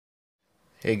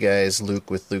Hey guys, Luke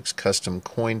with Luke's Custom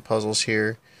Coin Puzzles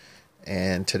here,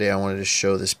 and today I wanted to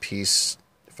show this piece,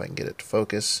 if I can get it to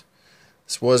focus.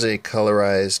 This was a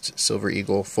colorized Silver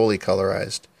Eagle, fully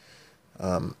colorized.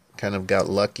 Kind of got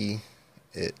lucky.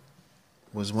 It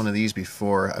was one of these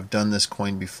before. I've done this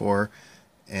coin before,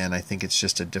 and I think it's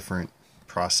just a different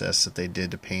process that they did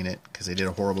to paint it, because they did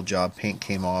a horrible job. Paint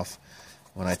came off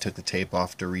when I took the tape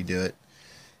off to redo it.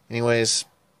 Anyways,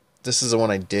 this is the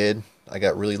one I did. I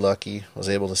got really lucky. I was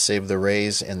able to save the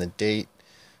raise and the date.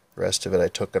 The rest of it I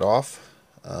took it off.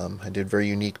 I did very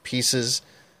unique pieces.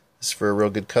 This is for a real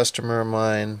good customer of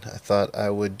mine. I thought I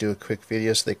would do a quick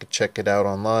video so they could check it out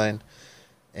online,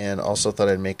 and also thought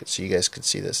I'd make it so you guys could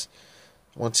see this.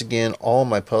 Once again, all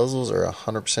my puzzles are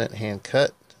 100% hand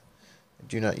cut. I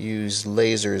do not use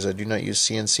lasers. I do not use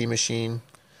CNC machine.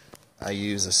 I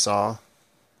use a saw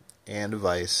and a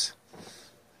vise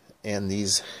and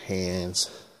these hands.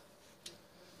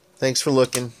 Thanks for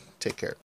looking. Take care.